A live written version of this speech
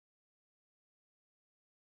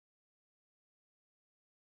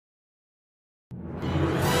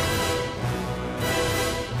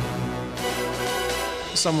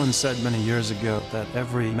Someone said many years ago that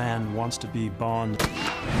every man wants to be Bond.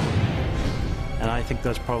 And I think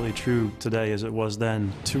that's probably true today as it was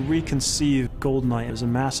then. To reconceive Goldeneye is a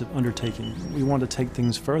massive undertaking. We want to take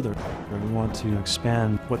things further. We want to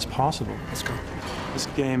expand what's possible. Let's go. This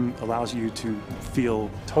game allows you to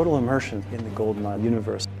feel total immersion in the Goldeneye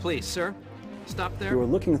universe. Please, sir, stop there. You are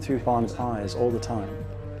looking through Bond's eyes all the time.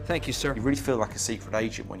 Thank you, sir. You really feel like a secret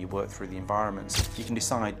agent when you work through the environments. You can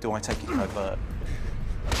decide, do I take it covert?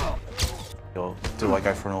 Or do I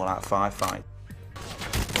go for an all-out firefight?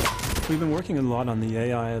 We've been working a lot on the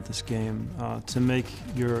AI of this game to make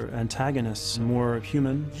your antagonists more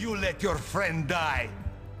human. You let your friend die.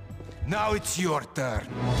 Now it's your turn.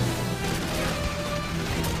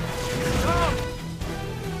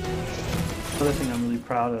 Another thing I'm really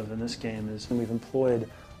proud of in this game is we've employed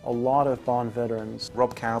a lot of Bond veterans.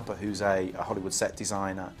 Rob Cowper, who's a Hollywood set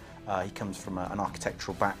designer, he comes from an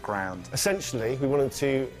architectural background. Essentially, we wanted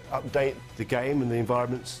to update the game and the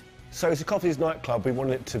environments. So it's a Coffee's nightclub. We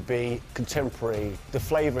wanted it to be contemporary. The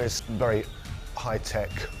flavour is very high-tech,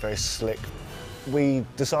 very slick. We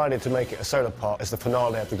decided to make it a solar park as the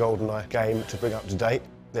finale of the Goldeneye game to bring up to date.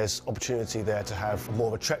 There's opportunity there to have more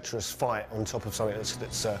of a treacherous fight on top of something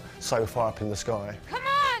that's so far up in the sky. Come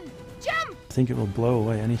on, jump! I think it will blow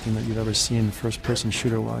away anything that you've ever seen first-person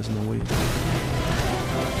shooter-wise in the Wii.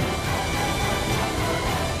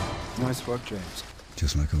 Nice work, James.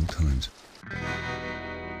 Just like old times.